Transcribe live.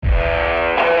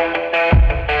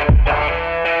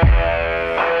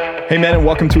Hey, men, and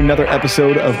welcome to another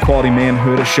episode of Quality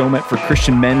Manhood, a show meant for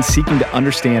Christian men seeking to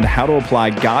understand how to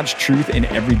apply God's truth in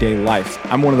everyday life.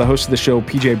 I'm one of the hosts of the show,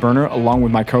 PJ Berner, along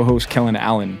with my co-host, Kellen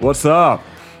Allen. What's up?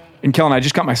 And Kellen, I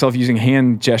just got myself using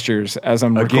hand gestures as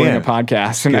I'm recording a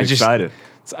podcast. And excited.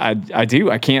 I do.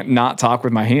 I can't not talk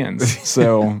with my hands.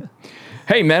 So,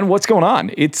 hey, men, what's going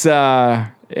on? It's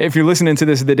if you're listening to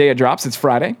this the day it drops, it's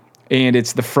Friday, and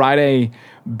it's the Friday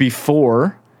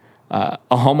before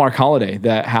a Hallmark holiday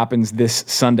that happens this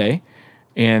Sunday,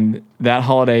 and that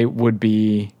holiday would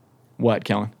be what,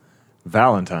 Kellen?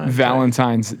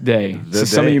 Valentine's Day. So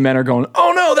some of you men are going,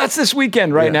 "Oh no, that's this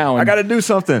weekend now." And I got to do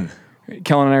something.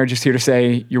 Kellen and I are just here to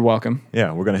say you're welcome.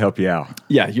 Yeah, we're going to help you out.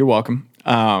 Yeah, you're welcome.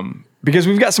 Because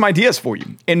we've got some ideas for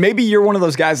you. And maybe you're one of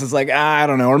those guys that's like, I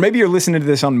don't know. Or maybe you're listening to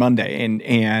this on Monday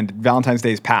and Valentine's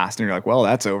Day is passed and you're like, well,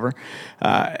 that's over.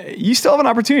 You still have an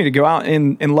opportunity to go out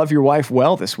and love your wife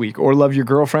well this week, or love your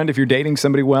girlfriend if you're dating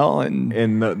somebody well.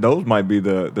 And those might be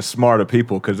the smarter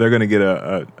people, because they're going to get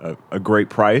a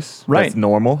great price that's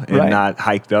normal and not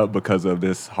hiked up because of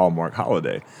this Hallmark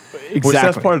holiday. Exactly. Which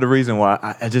that's part of the reason why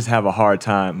I just have a hard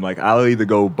time. Like, I'll either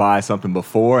go buy something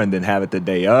before and then have it the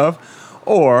day of,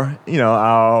 or,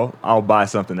 I'll buy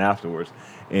something afterwards.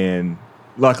 And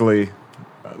luckily,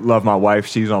 love my wife.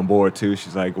 She's on board too.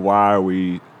 She's like, why are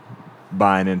we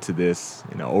buying into this,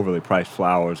 overly priced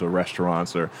flowers or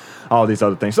restaurants or all these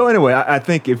other things? So anyway, I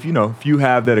think if you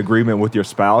have that agreement with your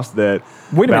spouse that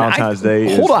Valentine's Day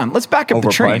is hold on, let's back up the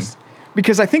train.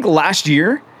 Because I think last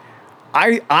year,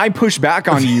 I pushed back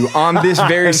on you on this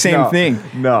very same thing.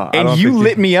 And you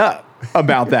lit me up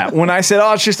about that. When I said,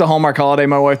 it's just a Hallmark holiday,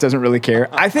 my wife doesn't really care.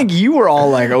 I think you were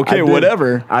all like, okay,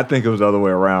 whatever. I think it was the other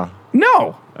way around.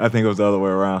 No. I think it was the other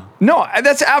way around. No,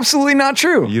 that's absolutely not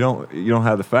true. You don't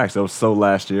have the facts. That was so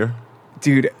last year.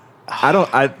 Dude.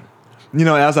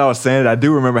 As I was saying it, I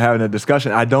do remember having a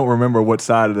discussion. I don't remember what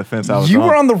side of the fence I was on. You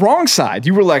were on the wrong side.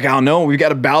 You were like, oh no, we've got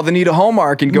to bow the knee to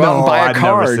Hallmark and go out and buy a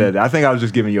card. I never said that. I think I was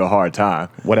just giving you a hard time.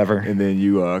 Whatever. And then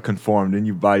you conformed. Then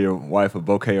you buy your wife a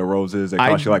bouquet of roses that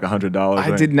cost you like $100.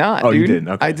 I did not, Oh, dude. you didn't?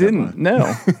 Okay, I didn't.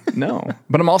 No.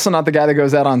 But I'm also not the guy that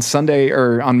goes out on Sunday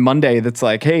or on Monday that's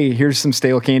like, hey, here's some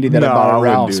stale candy that I bought at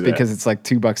Ralph's because it's like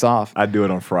 $2 off. I'd do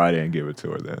it on Friday and give it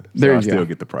to her then. There you go. go. Still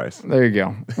get the price. There you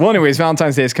go. Well, anyways,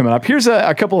 Valentine's Day is coming up. Here's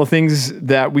a couple of things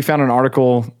that we found an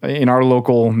article in our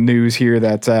local news here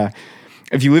that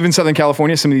if you live in Southern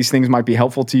California, some of these things might be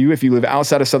helpful to you. If you live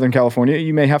outside of Southern California,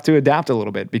 you may have to adapt a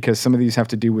little bit because some of these have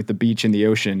to do with the beach and the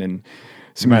ocean, and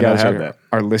some of you guys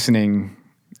are listening,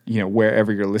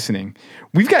 wherever you're listening.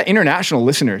 We've got international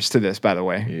listeners to this, by the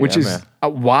way, which is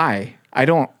why I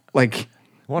don't like.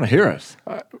 Want to hear us?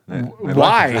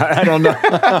 Why? I don't know.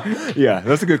 Yeah,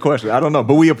 that's a good question. I don't know,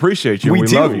 but we appreciate you. We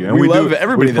love you, and we love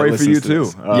everybody. We pray for you too.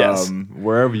 Yes,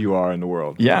 wherever you are in the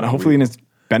world. Yeah, and hopefully it's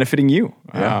benefiting you.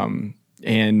 Yeah.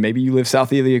 And maybe you live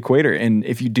south of the equator, and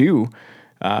if you do,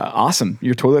 awesome.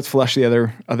 Your toilets flush the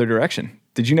other direction.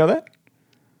 Did you know that?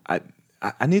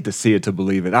 I need to see it to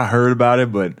believe it. I heard about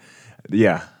it, but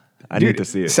yeah, I need to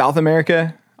see it. South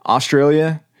America,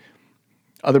 Australia,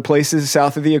 other places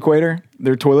south of the equator,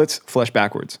 their toilets flush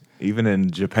backwards. Even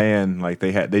in Japan, like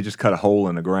they just cut a hole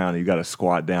in the ground and you got to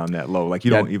squat down that low. Like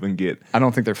you don't even get. I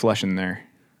don't think they're flushing there.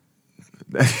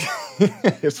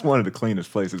 It's one of the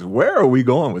cleanest places. Where are we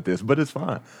going with this? But it's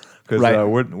fine because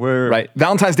we're right.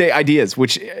 Valentine's Day ideas,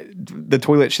 which the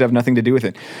toilet should have nothing to do with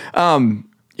it.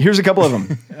 Here's a couple of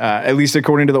them, at least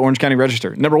according to the Orange County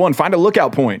Register. Number 1, find a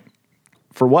lookout point.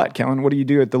 For what, Kellen? What do you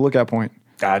do at the lookout point?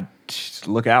 Just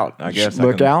look out, I guess.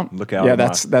 Look out? Yeah,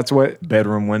 that's what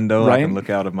bedroom window. Right? I can look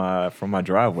out of from my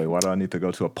driveway. Why do I need to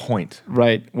go to a point?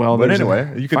 Right. Well, but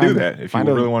anyway, you can do that if you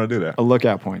really want to do that. A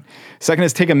lookout point. Second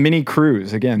is take a mini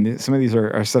cruise. Again, some of these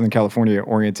are Southern California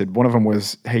oriented. One of them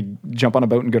was, hey, jump on a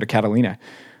boat and go to Catalina.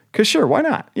 Because sure, why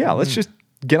not? Yeah, let's just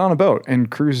get on a boat and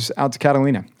cruise out to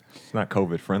Catalina. It's not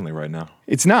COVID friendly right now.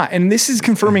 It's not. And this is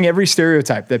confirming every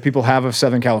stereotype that people have of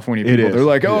Southern California people. They're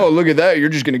like, look at that. You're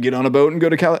just going to get on a boat and go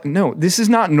to California. No, this is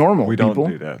not normal. We don't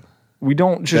do that. We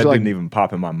don't just that didn't even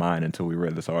pop in my mind until we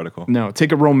read this article. No,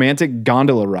 take a romantic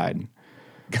gondola ride.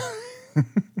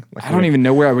 I don't even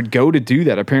know where I would go to do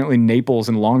that. Apparently Naples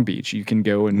and Long Beach. You can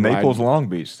go and Naples, Long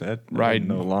Beach. I didn't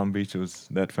know Long Beach was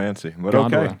that fancy. But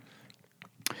gondola.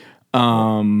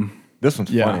 Okay. This one's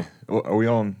funny. Are we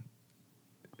on...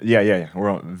 Yeah.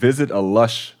 We're on visit a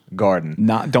lush garden.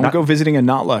 Don't go visiting a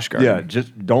not lush garden. Yeah,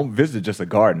 just don't visit just a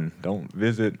garden. Don't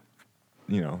visit,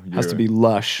 has to be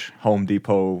lush. Home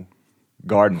Depot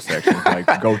garden section.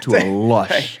 Like, go to a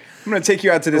Lush. I'm going to take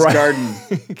you out to this garden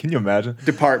Can you imagine?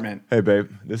 department. Hey,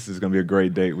 babe, this is going to be a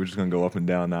great date. We're just going to go up and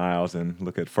down the aisles and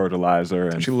look at fertilizer.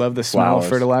 And Don't you love the smell of flowers.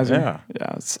 fertilizer? Yeah.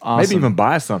 Yeah, it's awesome. Maybe even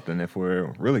buy something if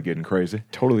we're really getting crazy.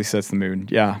 Totally sets the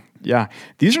mood. Yeah. Yeah.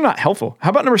 These are not helpful.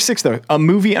 How about number 6, though? A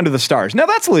movie under the stars. Now,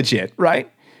 that's legit,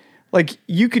 right? Like,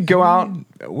 you could go out.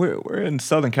 We're in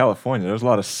Southern California. There's a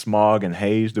lot of smog and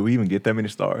haze. Do we even get that many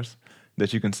stars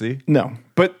that you can see? No.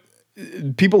 But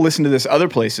people listen to this other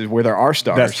places where there are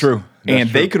stars. That's true. And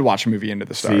they could watch a movie into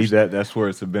the stars. See, that's where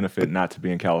it's a benefit not to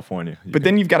be in California. But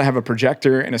then you've got to have a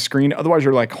projector and a screen. Otherwise,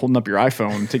 you're like holding up your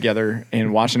iPhone together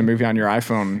and watching a movie on your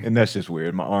iPhone. And that's just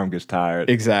weird. My arm gets tired.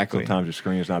 Exactly. Sometimes your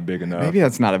screen is not big enough. Maybe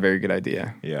that's not a very good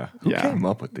idea. Yeah. Who came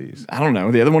up with these? I don't know.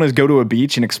 The other one is go to a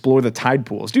beach and explore the tide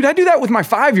pools. Dude, I do that with my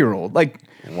 5-year-old. Like,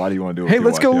 Why do you want to do it? hey, with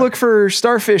your let's go wife? look for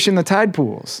starfish in the tide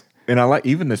pools. And I like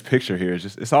even this picture here.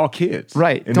 It's all kids,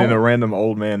 Right. And then a random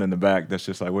old man in the back that's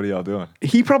just like, "What are y'all doing?"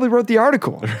 He probably wrote the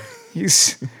article.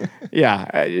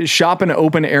 Shop in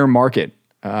open air market.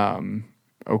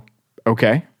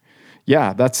 Okay.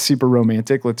 Yeah, that's super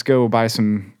romantic. Let's go buy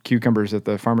some cucumbers at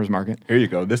the farmer's market. Here you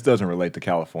go. This doesn't relate to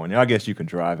California. I guess you can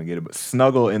drive and get it, but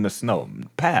snuggle in the snow.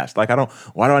 Past. Like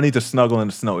why do I need to snuggle in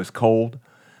the snow? It's cold.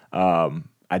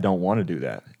 I don't want to do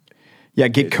that. Yeah,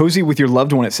 get cozy with your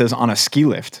loved one, it says, on a ski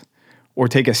lift. Or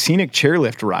take a scenic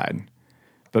chairlift ride.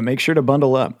 But make sure to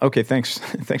bundle up. Okay, thanks.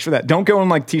 Thanks for that. Don't go in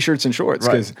like t-shirts and shorts.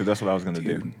 Right, because that's what I was going to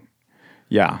do.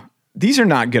 Yeah. These are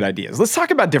not good ideas. Let's talk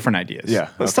about different ideas. Yeah.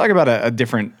 Let's talk about a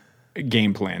different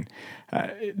game plan.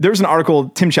 There's an article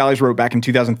Tim Challies wrote back in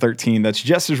 2013 that's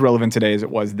just as relevant today as it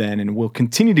was then and will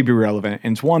continue to be relevant.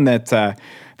 And it's one that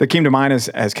came to mind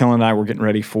as Kellen and I were getting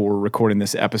ready for recording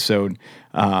this episode.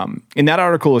 In that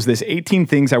article is this 18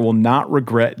 things I will not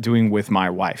regret doing with my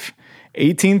wife.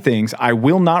 18 things I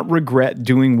will not regret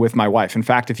doing with my wife. In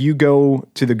fact, if you go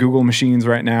to the Google machines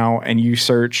right now and you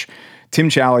search Tim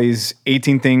Challies,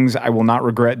 18 things I will not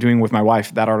regret doing with my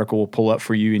wife, that article will pull up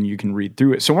for you and you can read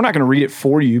through it. So we're not going to read it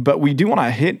for you, but we do want to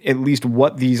hit at least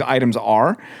what these items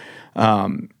are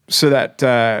so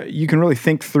that you can really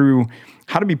think through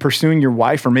how to be pursuing your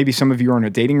wife, or maybe some of you are in a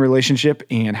dating relationship,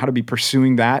 and how to be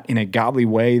pursuing that in a godly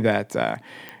way that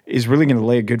is really going to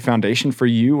lay a good foundation for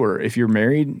you. Or if you're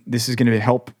married, this is going to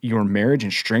help your marriage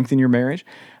and strengthen your marriage.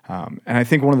 And I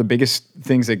think one of the biggest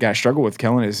things that guys struggle with,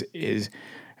 Kellen, is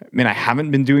man, I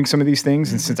haven't been doing some of these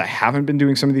things. And since I haven't been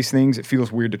doing some of these things, it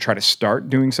feels weird to try to start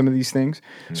doing some of these things.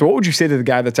 So what would you say to the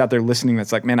guy that's out there listening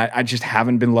that's like, man, I just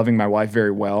haven't been loving my wife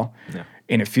very well. Yeah.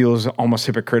 And it feels almost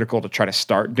hypocritical to try to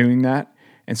start doing that.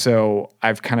 And so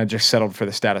I've kind of just settled for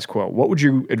the status quo. What would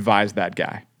you advise that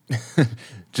guy?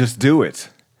 Just do it.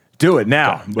 Do it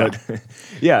now. But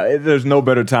yeah, there's no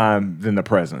better time than the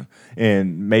present.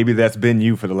 And maybe that's been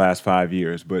you for the last 5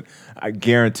 years. But I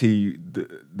guarantee you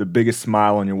the biggest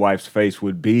smile on your wife's face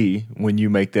would be when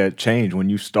you make that change, when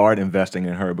you start investing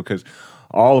in her, because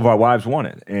all of our wives want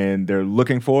it and they're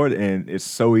looking for it. And it's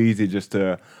so easy just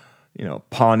to,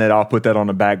 pawn that off, put that on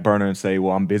the back burner and say,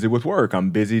 well, I'm busy with work. I'm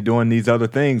busy doing these other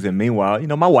things. And meanwhile,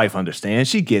 my wife understands.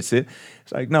 She gets it.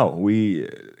 It's like, no,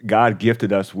 God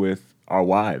gifted us with our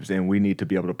wives, and we need to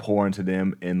be able to pour into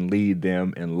them and lead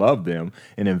them and love them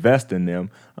and invest in them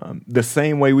the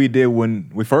same way we did when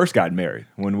we first got married,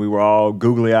 when we were all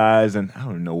googly eyes. And I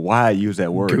don't know why I use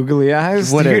that word. Googly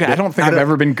eyes? Dude, I don't think I've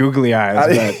ever been googly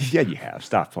eyes. Yeah, you have.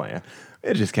 Stop playing.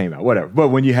 It just came out, whatever. But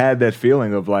when you had that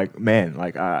feeling of like, man,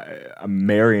 like I'm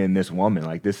marrying this woman,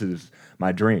 like this is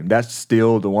my dream. That's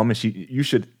still the woman. You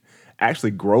should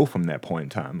actually grow from that point in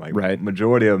time. Like, right.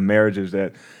 Majority of marriages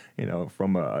that,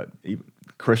 from a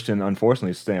Christian,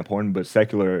 unfortunately, standpoint, but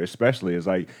secular especially, is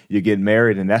like you get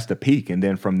married and that's the peak, and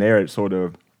then from there it sort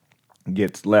of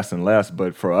gets less and less.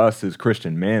 But for us as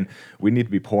Christian men, we need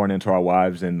to be pouring into our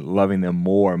wives and loving them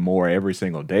more and more every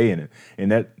single day, and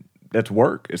that's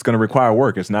work. It's going to require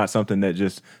work. It's not something that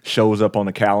just shows up on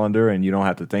the calendar and you don't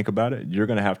have to think about it. You're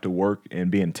going to have to work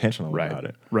and be intentional about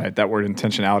it. Right, that word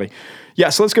intentionality. Yeah,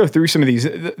 so let's go through some of these.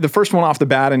 The first one off the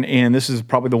bat, and this is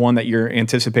probably the one that you're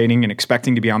anticipating and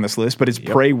expecting to be on this list, but it's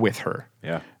pray with her.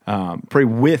 Yeah. Pray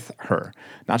with her,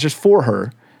 not just for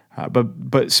her,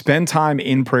 but spend time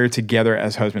in prayer together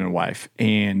as husband and wife.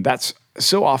 And that's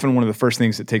so often one of the first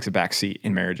things that takes a back seat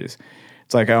in marriages.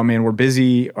 It's like, oh man, we're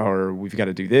busy, or we've got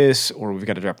to do this, or we've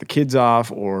got to drop the kids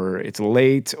off, or it's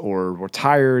late, or we're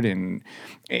tired, and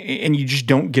you just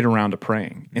don't get around to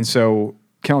praying. And so,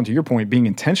 Kellen, to your point, being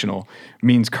intentional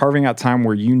means carving out time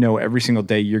where every single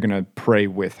day you're going to pray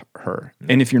with her.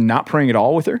 Mm-hmm. And if you're not praying at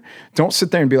all with her, don't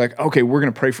sit there and be like, okay, we're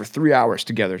going to pray for 3 hours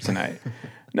together tonight.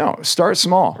 No, start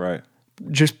small. Right.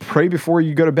 just pray before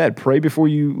you go to bed. Pray before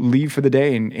you leave for the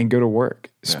day and go to work.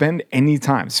 Spend any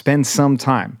time. Spend some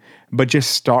time. But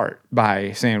just start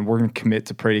by saying, we're going to commit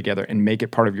to pray together and make it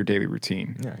part of your daily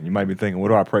routine. Yeah, you might be thinking, what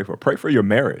do I pray for? Pray for your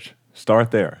marriage.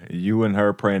 Start there. You and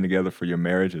her praying together for your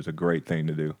marriage is a great thing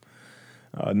to do.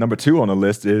 Number 2 on the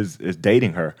list is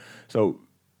dating her. So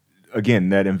again,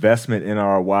 that investment in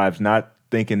our wives, not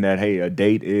thinking that, hey, a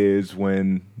date is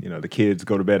when, the kids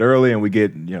go to bed early and we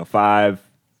get, 5,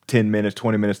 10 minutes,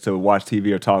 20 minutes to watch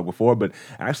TV or talk before, but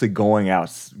actually going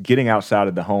out, getting outside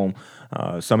of the home.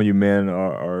 Some of you men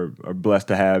are blessed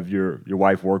to have your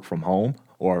wife work from home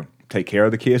or take care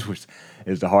of the kids, which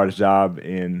is the hardest job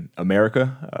in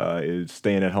America, is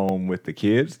staying at home with the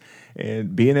kids.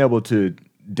 And being able to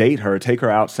date her, take her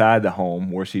outside the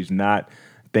home where she's not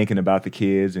thinking about the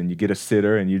kids, and you get a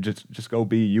sitter and you just go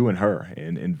be you and her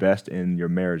and invest in your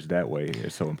marriage that way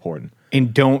is so important.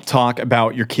 And don't talk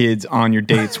about your kids on your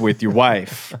dates with your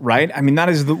wife, right? I mean, that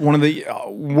is one of the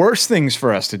worst things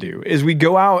for us to do is we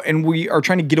go out and we are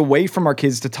trying to get away from our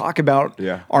kids to talk about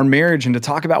our marriage and to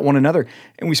talk about one another.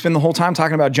 And we spend the whole time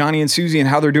talking about Johnny and Susie and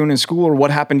how they're doing in school or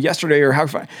what happened yesterday or how.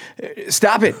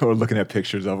 Stop it. Or looking at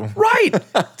pictures of them. Right.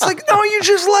 It's like, no, you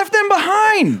just left them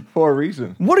behind. For a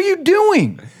reason. What are you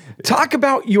doing? Talk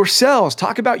about yourselves.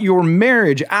 Talk about your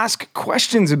marriage. Ask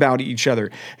questions about each other,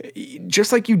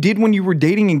 just like you did when you were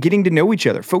dating and getting to know each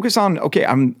other. Focus on, okay,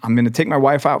 I'm going to take my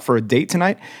wife out for a date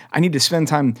tonight. I need to spend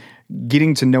time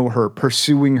getting to know her,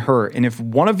 pursuing her. And if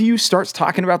one of you starts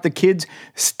talking about the kids,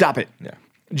 stop it. Yeah.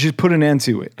 Just put an end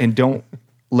to it and don't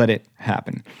let it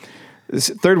happen. This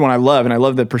third one I love, and I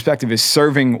love the perspective, is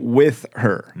serving with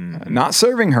her. Not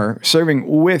serving her, serving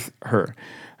with her.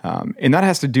 And that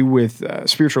has to do with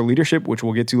spiritual leadership, which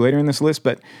we'll get to later in this list.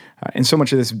 But and so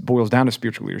much of this boils down to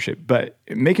spiritual leadership. But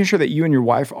making sure that you and your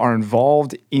wife are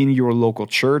involved in your local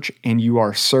church and you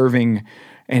are serving,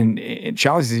 and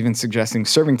Chalice is even suggesting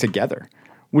serving together,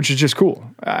 which is just cool.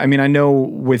 I mean, I know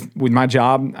with my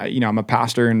job, I'm a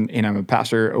pastor and I'm a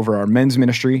pastor over our men's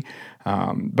ministry,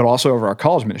 but also over our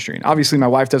college ministry. And obviously, my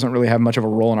wife doesn't really have much of a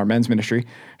role in our men's ministry.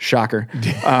 Shocker.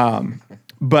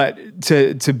 But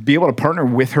to be able to partner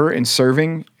with her in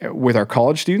serving with our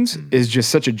college students is just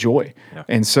such a joy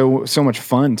and so much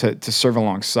fun to serve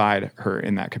alongside her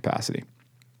in that capacity.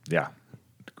 Yeah,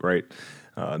 great.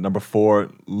 Number 4,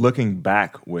 looking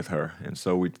back with her. And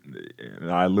so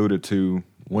I alluded to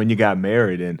when you got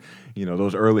married and,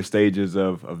 those early stages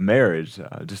of marriage,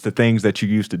 just the things that you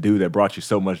used to do that brought you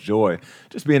so much joy,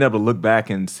 just being able to look back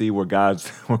and see where God's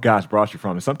brought you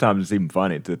from. And sometimes it's even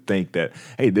funny to think that,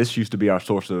 hey, this used to be our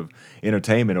source of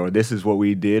entertainment, or this is what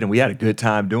we did and we had a good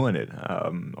time doing it.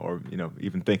 Or,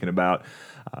 even thinking about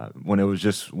when it was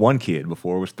just one kid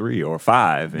before it was 3 or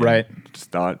 5. And right.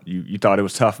 Just thought you thought it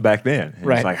was tough back then. And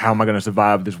right. It's like, how am I going to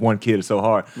survive this one kid? It's so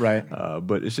hard. Right.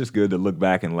 But it's just good to look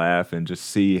back and laugh and just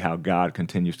see how God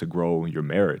continues to grow your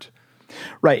marriage.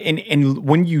 Right. And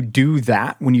when you do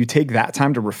that, when you take that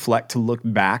time to reflect, to look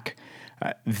back,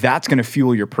 that's going to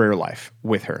fuel your prayer life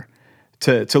with her.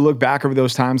 To look back over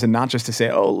those times and not just to say,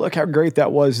 oh, look how great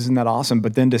that was. Isn't that awesome?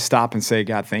 But then to stop and say,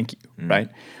 God, thank you. Right.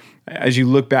 As you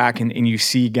look back and you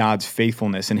see God's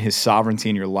faithfulness and his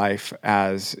sovereignty in your life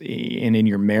and in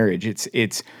your marriage,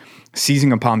 it's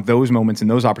seizing upon those moments and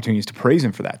those opportunities to praise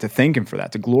him for that, to thank him for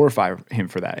that, to glorify him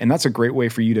for that. And that's a great way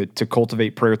for you to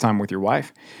cultivate prayer time with your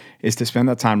wife, is to spend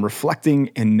that time reflecting,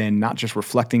 and then not just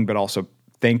reflecting, but also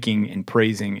thanking and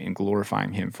praising and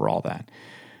glorifying him for all that.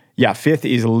 Yeah, 5th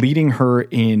is leading her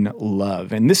in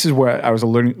love. And this is what I was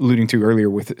alluding to earlier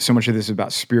with so much of this is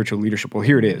about spiritual leadership. Well,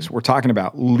 here it is. We're talking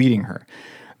about leading her.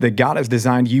 That God has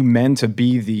designed you men to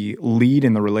be the lead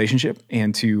in the relationship,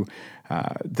 and the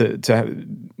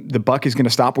buck is going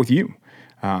to stop with you.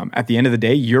 At the end of the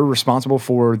day, you're responsible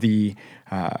for the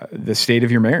state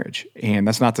of your marriage. And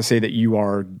that's not to say that you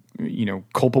are,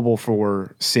 culpable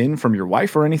for sin from your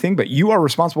wife or anything, but you are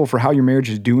responsible for how your marriage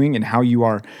is doing and how you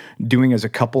are doing as a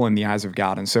couple in the eyes of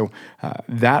God. And so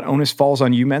that onus falls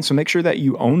on you men. So make sure that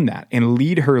you own that and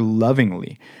lead her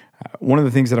lovingly. One of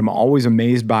the things that I'm always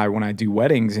amazed by when I do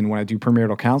weddings and when I do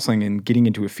premarital counseling and getting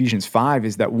into Ephesians 5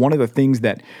 is that one of the things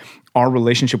that our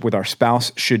relationship with our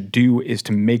spouse should do is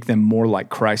to make them more like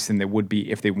Christ than they would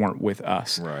be if they weren't with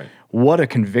us. Right. What a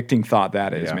convicting thought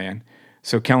that is, man.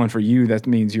 So Kellen, for you, that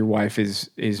means your wife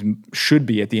should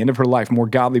be at the end of her life more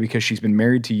godly because she's been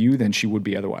married to you than she would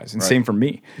be otherwise. And same for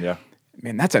me. Yeah.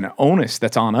 Man, that's an onus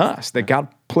that's on us, that God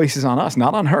places on us,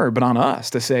 not on her, but on us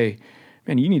to say,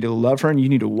 man, you need to love her and you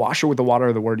need to wash her with the water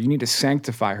of the word. You need to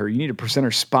sanctify her. You need to present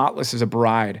her spotless as a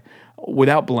bride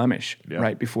without blemish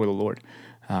right before the Lord.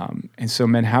 And so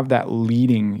men, have that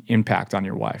leading impact on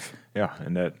your wife. Yeah,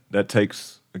 and that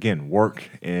takes, again, work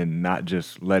and not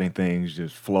just letting things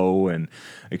just flow and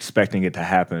expecting it to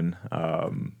happen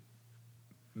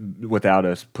without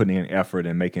us putting in effort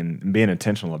and being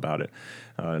intentional about it.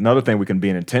 Another thing we can be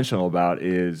intentional about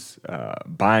is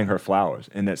buying her flowers,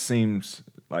 and that seems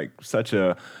like such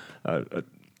a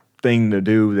thing to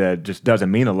do that just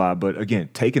doesn't mean a lot. But again,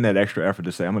 taking that extra effort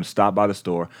to say, I'm going to stop by the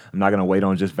store. I'm not going to wait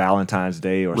on just Valentine's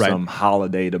Day or some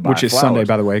holiday to buy Which is flowers. Sunday,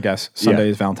 by the way, guys. Sunday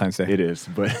is Valentine's Day. It is,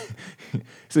 but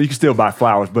so you can still buy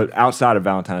flowers, but outside of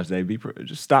Valentine's Day,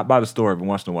 just stop by the store every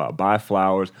once in a while, buy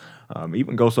flowers.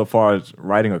 Even go so far as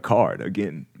writing a card.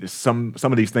 Again, there's some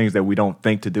of these things that we don't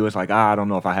think to do. It's like, I don't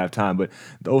know if I have time, but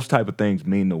those type of things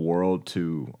mean the world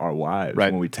to our wives.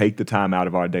 Right. When we take the time out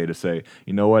of our day to say,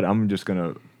 you know what, I'm just going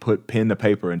to put pen to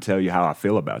paper and tell you how I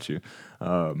feel about you.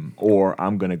 Or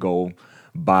I'm going to go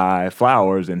buy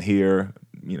flowers and hear,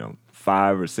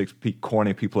 5 or 6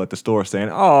 corny people at the store saying,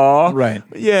 "Oh, right,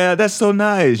 yeah, that's so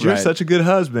nice. You're such a good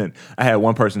husband." I had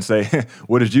one person say,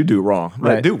 "What did you do wrong?"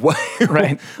 Right, like, dude, what?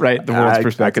 right. The world's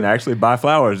perspective. I can actually buy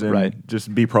flowers and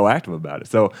just be proactive about it.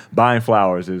 So buying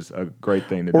flowers is a great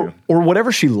thing to do. Or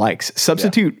whatever she likes.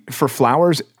 Substitute for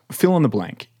flowers, fill in the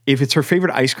blank. If it's her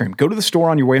favorite ice cream, go to the store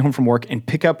on your way home from work and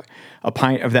pick up a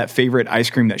pint of that favorite ice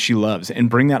cream that she loves and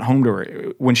bring that home to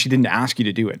her when she didn't ask you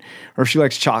to do it. Or if she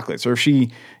likes chocolates, or if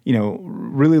she,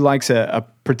 really likes a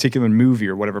particular movie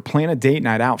or whatever, plan a date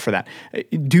night out for that.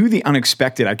 Do the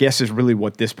unexpected, I guess, is really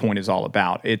what this point is all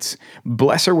about. It's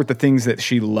bless her with the things that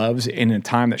she loves in a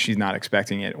time that she's not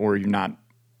expecting it, or you're not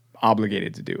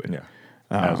obligated to do it. Yeah.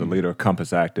 As a leader of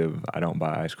Compass Active, I don't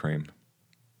buy ice cream.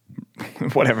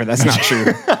 Whatever. That's not true.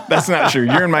 That's not true.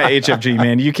 You're in my HFG,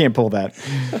 man. You can't pull that.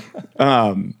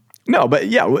 No, but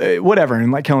yeah, whatever.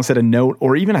 And like Kellen said, a note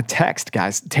or even a text,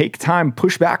 guys. Take time,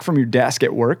 push back from your desk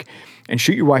at work and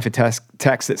shoot your wife a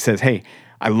text that says, "Hey,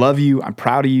 I love you. I'm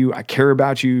proud of you. I care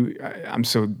about you. I'm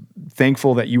so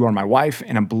thankful that you are my wife,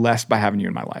 and I'm blessed by having you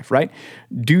in my life," right?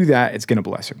 Do that. It's going to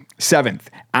bless her. 7th,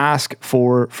 ask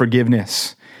for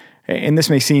forgiveness. And this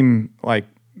may seem like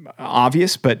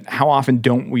obvious, but how often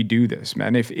don't we do this,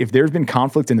 man? If there's been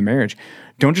conflict in the marriage,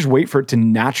 don't just wait for it to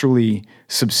naturally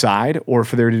subside or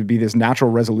for there to be this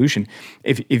natural resolution.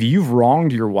 If you've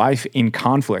wronged your wife in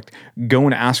conflict, go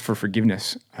and ask for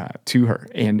forgiveness to her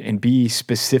and be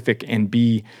specific and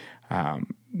be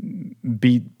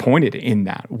pointed in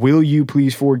that. Will you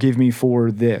please forgive me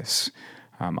for this?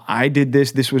 I did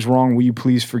this. This was wrong. Will you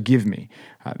please forgive me?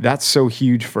 That's so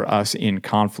huge for us in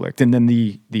conflict. And then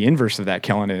the inverse of that,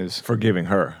 Kellen, is forgiving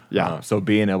her. Yeah. So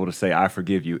being able to say, "I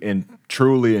forgive you," and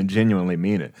truly and genuinely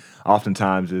mean it.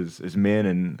 Oftentimes as men,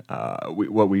 and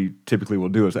what we typically will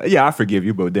do is, "Yeah, I forgive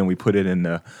you," but then we put it in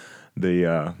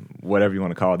the whatever you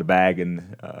want to call it, the bag,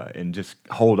 and just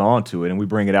hold on to it, and we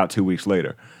bring it out 2 weeks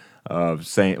later. Of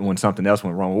saying when something else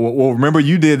went wrong. Well, remember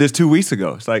you did this 2 weeks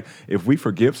ago. It's like if we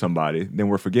forgive somebody, then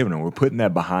we're forgiving them. We're putting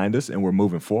that behind us and we're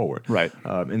moving forward. Right.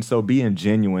 And so being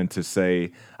genuine to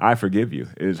say, "I forgive you,"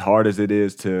 as hard as it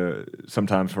is to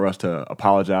sometimes for us to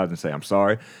apologize and say, "I'm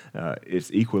sorry," it's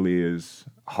equally as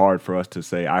hard for us to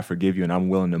say, "I forgive you," and I'm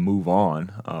willing to move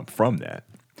on from that.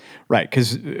 Right,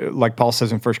 because like Paul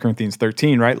says in 1 Corinthians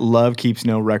 13, right, love keeps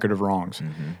no record of wrongs.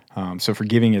 Mm-hmm. So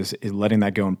forgiving is letting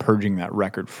that go and purging that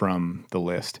record from the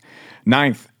list.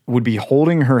 9th would be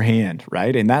holding her hand,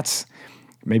 right? And that's,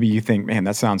 maybe you think, man,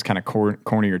 that sounds kind of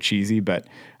corny or cheesy, but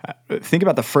think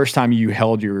about the first time you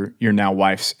held your now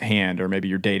wife's hand, or maybe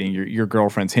you're dating your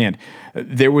girlfriend's hand.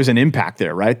 There was an impact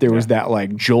there, right? There was that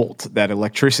like jolt, that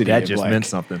electricity. That just meant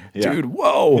something. Yeah. Dude,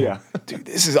 whoa. Yeah. Dude,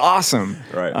 this is awesome.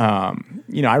 Right.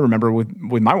 I remember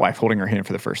with my wife holding her hand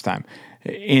for the first time.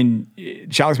 And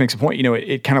Chalice makes a point,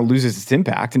 it kind of loses its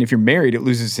impact. And if you're married, it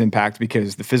loses its impact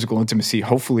because the physical intimacy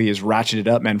hopefully is ratcheted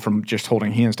up, man, from just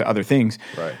holding hands to other things.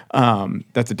 Right.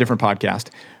 That's a different podcast.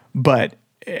 But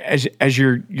as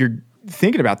you're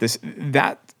thinking about this,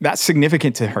 that's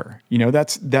significant to her.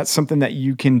 That's something that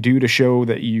you can do to show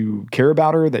that you care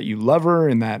about her, that you love her,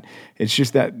 and that it's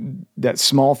just that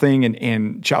small thing.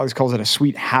 And Chalice calls it a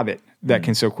sweet habit that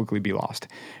can so quickly be lost.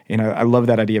 And I love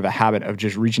that idea of a habit of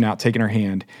just reaching out, taking her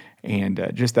hand, and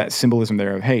just that symbolism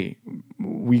there of, hey,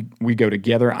 we go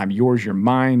together. I'm yours, you're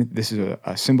mine. This is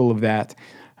a symbol of that.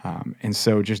 And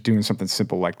so just doing something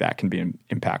simple like that can be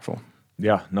impactful.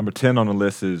 Yeah, number 10 on the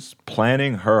list is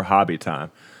planning her hobby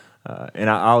time. And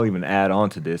I'll even add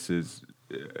on to this is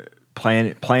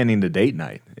planning the date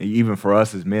night, even for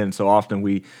us as men. So often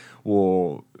we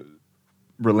will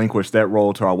relinquish that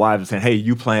role to our wives and saying, hey,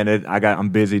 you plan it. I'm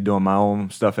busy doing my own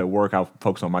stuff at work. I'll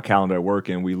focus on my calendar at work,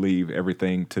 and we leave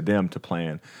everything to them to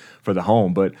plan for the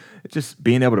home. But it's just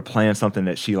being able to plan something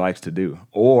that she likes to do.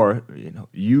 Or,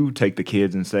 you take the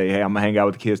kids and say, hey, I'm gonna hang out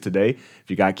with the kids today. If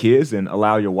you got kids, then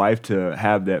allow your wife to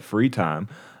have that free time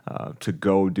to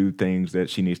go do things that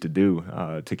she needs to do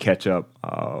to catch up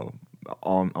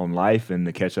on life, and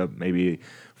to catch up maybe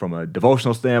from a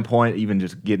devotional standpoint, even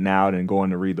just getting out and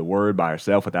going to read the word by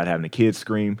herself without having the kids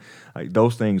scream. Like,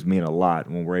 those things mean a lot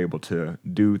when we're able to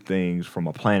do things from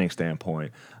a planning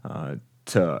standpoint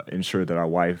to ensure that our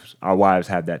wives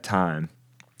have that time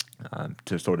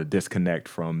to sort of disconnect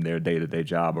from their day-to-day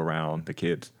job around the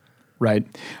kids. Right.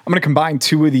 I'm going to combine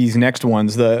two of these next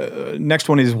ones. The next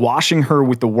one is washing her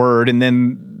with the word, and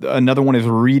then another one is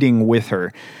reading with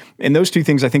her. And those two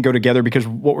things I think go together, because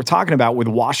what we're talking about with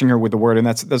washing her with the word, and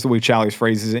that's the way Challies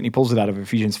phrases it, and he pulls it out of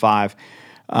Ephesians 5.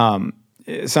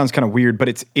 It sounds kind of weird,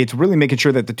 but it's really making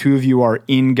sure that the two of you are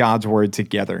in God's word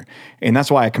together. And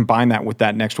that's why I combine that with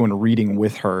that next one, reading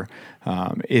with her,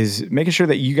 is making sure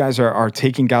that you guys are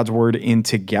taking God's word in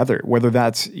together, whether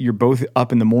that's you're both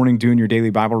up in the morning doing your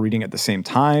daily Bible reading at the same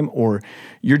time, or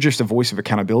you're just a voice of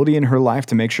accountability in her life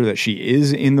to make sure that she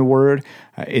is in the word.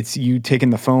 It's you taking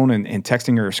the phone and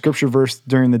texting her a scripture verse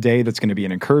during the day that's going to be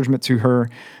an encouragement to her.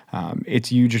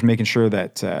 It's you just making sure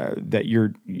that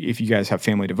if you guys have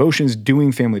family devotions,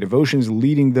 doing family devotions,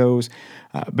 leading those,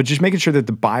 but just making sure that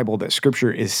the Bible, that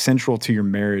Scripture, is central to your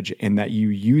marriage, and that you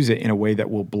use it in a way that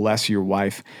will bless your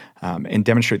wife and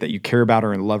demonstrate that you care about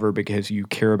her and love her because you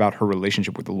care about her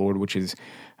relationship with the Lord, which is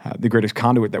the greatest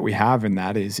conduit that we have, and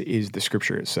that is the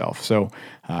Scripture itself. So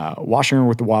washing her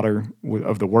with the water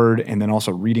of the Word, and then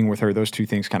also reading with her, those two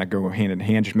things kind of go hand in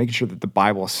hand, just making sure that the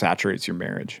Bible saturates your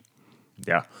marriage.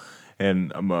 Yeah,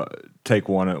 and I'm going to take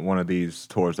one of these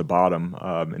towards the bottom,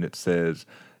 and it says,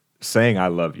 saying I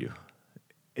love you.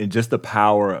 And just the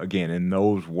power, again, in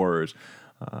those words,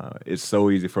 it's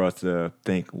so easy for us to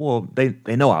think, well, they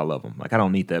know I love them. Like, I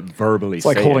don't need to verbally say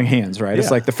it. It's like holding hands, right? Yeah. It's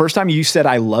like the first time you said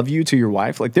I love you to your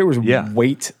wife, like there was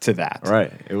weight to that.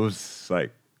 Right. It was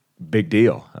like big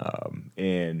deal.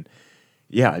 And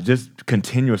yeah, just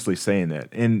continuously saying that.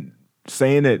 And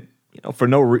saying it, for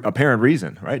no apparent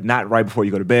reason, right? Not right before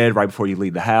you go to bed, right before you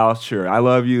leave the house. Sure, I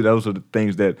love you. Those are the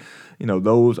things that,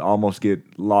 those almost get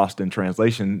lost in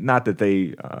translation. Not that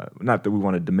we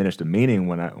want to diminish the meaning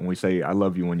when we say I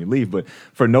love you when you leave, but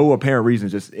for no apparent reason,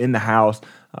 just in the house,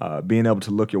 being able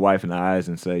to look your wife in the eyes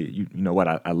and say, you know what,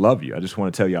 I love you. I just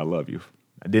want to tell you I love you.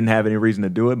 I didn't have any reason to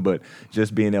do it, but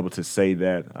just being able to say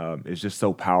that is just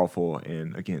so powerful.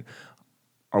 And again,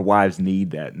 our wives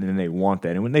need that, and they want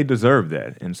that, and when they deserve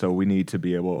that. And so we need to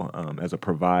be able, as a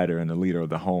provider and a leader of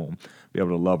the home, be able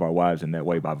to love our wives in that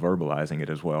way by verbalizing it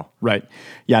as well. Right.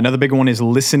 Yeah, another big one is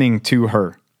listening to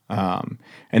her, and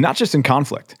not just in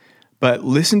conflict, but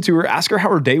listen to her, ask her how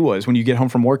her day was when you get home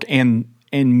from work, and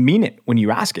mean it when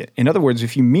you ask it. In other words,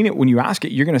 if you mean it when you ask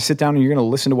it, you're going to sit down and you're going to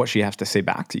listen to what she has to say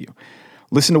back to you.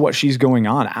 Listen to what she's going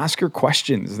on. Ask her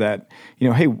questions that,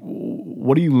 hey,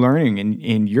 what are you learning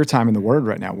in your time in the Word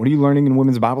right now? What are you learning in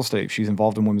women's Bible study if she's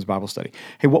involved in women's Bible study?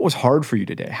 Hey, what was hard for you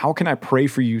today? How can I pray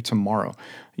for you tomorrow?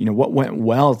 What went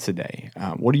well today?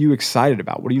 What are you excited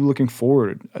about? What are you looking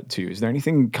forward to? Is there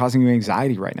anything causing you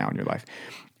anxiety right now in your life?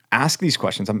 Ask these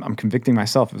questions. I'm convicting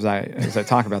myself as I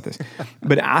talk about this,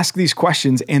 but ask these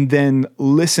questions and then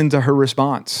listen to her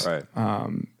response. Right.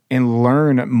 And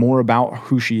learn more about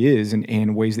who she is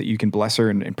and ways that you can bless her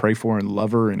and pray for her and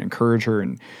love her and encourage her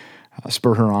and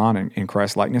spur her on in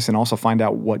Christ likeness, and also find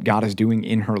out what God is doing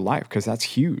in her life, because that's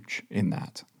huge in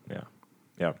that.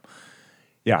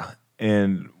 Yeah.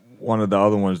 And one of the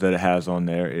other ones that it has on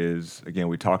there is, again,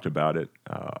 we talked about it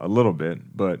a little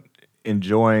bit, but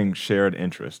enjoying shared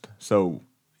interest. So,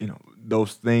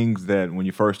 those things that when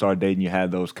you first started dating, you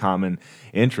had those common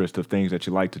interests of things that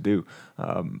you like to do.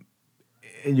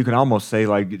 And you can almost say,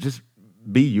 like, just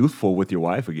be youthful with your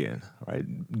wife again, right?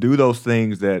 Do those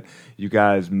things that you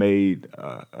guys made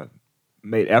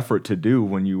effort to do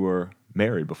when you were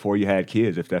married, before you had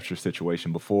kids, if that's your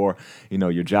situation, before,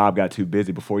 your job got too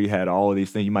busy, before you had all of these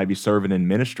things. You might be serving in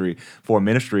ministry,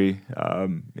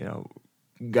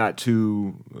 got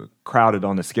too crowded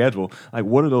on the schedule. Like,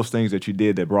 what are those things that you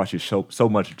did that brought you so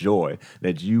much joy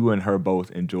that you and her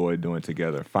both enjoyed doing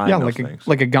together? Find those things.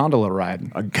 Like a gondola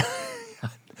ride.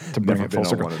 To bring it full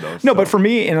circle. No, but for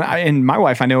me and my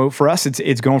wife, I know for us,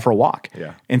 it's going for a walk.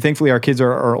 Yeah. And thankfully our kids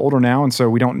are older now, and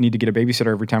so we don't need to get a babysitter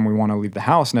every time we want to leave the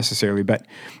house necessarily, but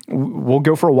we'll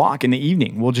go for a walk in the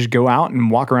evening. We'll just go out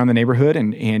and walk around the neighborhood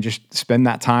and just spend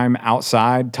that time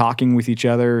outside talking with each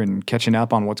other and catching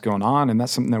up on what's going on. And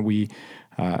that's something that we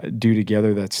do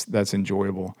together that's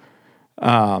enjoyable.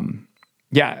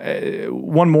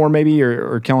 One more maybe,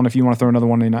 or Kellen, if you want to throw another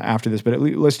one in after this, but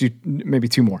let's do maybe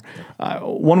two more.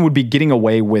 One would be getting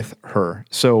away with her.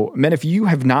 So, men, if you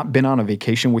have not been on a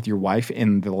vacation with your wife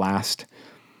in the last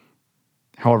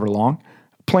however long,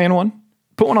 plan one,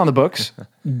 put one on the books,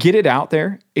 get it out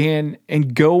there, and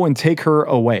go and take her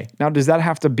away. Now, does that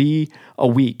have to be a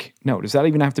week? No. Does that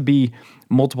even have to be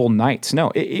multiple nights?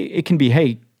 No. It can be,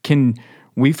 hey, can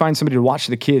we find somebody to watch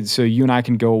the kids so you and I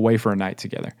can go away for a night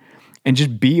together? And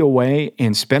just be away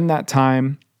and spend that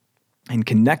time and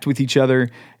connect with each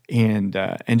other and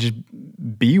just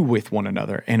be with one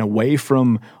another and away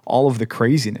from all of the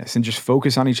craziness and just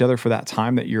focus on each other for that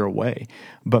time that you're away.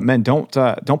 But men, don't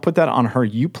put that on her.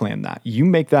 You plan that. You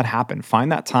make that happen.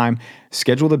 Find that time,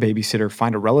 schedule the babysitter,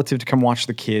 find a relative to come watch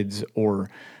the kids,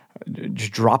 or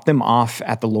just drop them off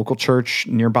at the local church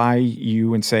nearby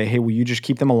you and say, hey, will you just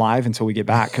keep them alive until we get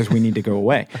back because we need to go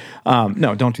away?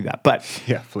 No, don't do that. But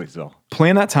yeah, please don't.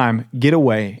 Plan that time, get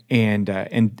away, and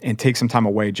take some time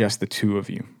away, just the two of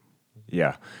you.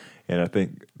 Yeah, and I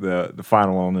think the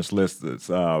final one on this list is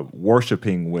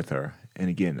worshiping with her. And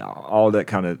again, all that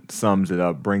kind of sums it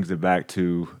up, brings it back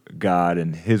to God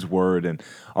and His Word and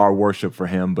our worship for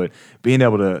Him. But being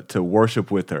able to worship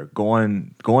with her,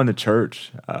 going to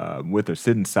church with her,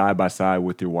 sitting side by side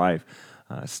with your wife,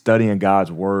 studying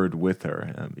God's Word with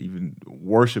her, even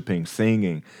worshiping,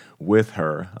 singing with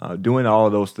her, doing all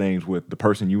of those things with the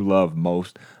person you love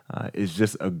most is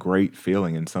just a great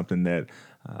feeling and something that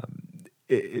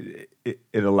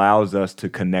it allows us to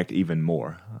connect even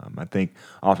more. I think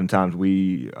oftentimes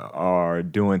we are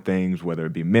doing things, whether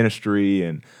it be ministry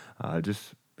and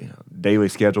just daily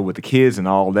schedule with the kids and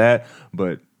all that,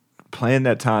 but plan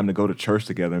that time to go to church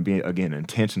together and being, again,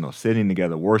 intentional, sitting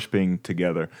together, worshiping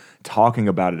together, talking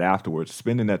about it afterwards,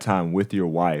 spending that time with your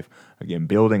wife, again,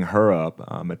 building her up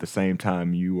at the same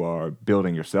time you are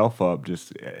building yourself up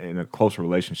just in a closer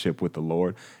relationship with the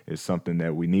Lord is something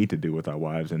that we need to do with our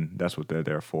wives, and that's what they're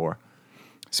there for.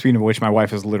 Speaking of which, my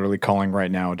wife is literally calling right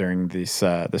now during this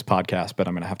podcast, but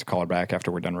I'm going to have to call her back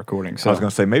after we're done recording. So I was going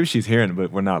to say, maybe she's hearing it,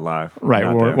 but we're not live. Right,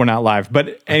 we're not live.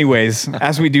 But anyways,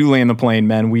 as we do land the plane,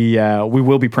 men, we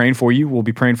will be praying for you. We'll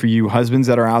be praying for you husbands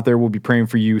that are out there. We'll be praying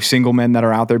for you single men that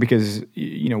are out there because,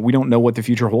 we don't know what the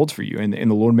future holds for you. And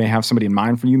the Lord may have somebody in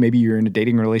mind for you. Maybe you're in a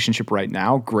dating relationship right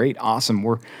now. Great, awesome.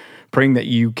 We're praying that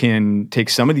you can take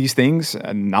some of these things,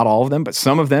 not all of them, but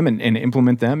some of them and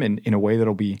implement them in a way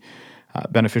that'll be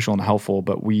beneficial and helpful,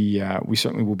 but we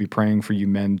certainly will be praying for you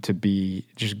men to be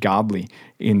just godly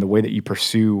in the way that you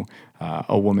pursue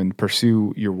a woman,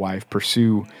 pursue your wife,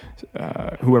 pursue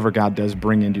whoever God does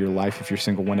bring into your life if you're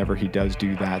single, whenever He does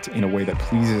do that in a way that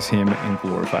pleases Him and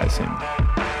glorifies Him.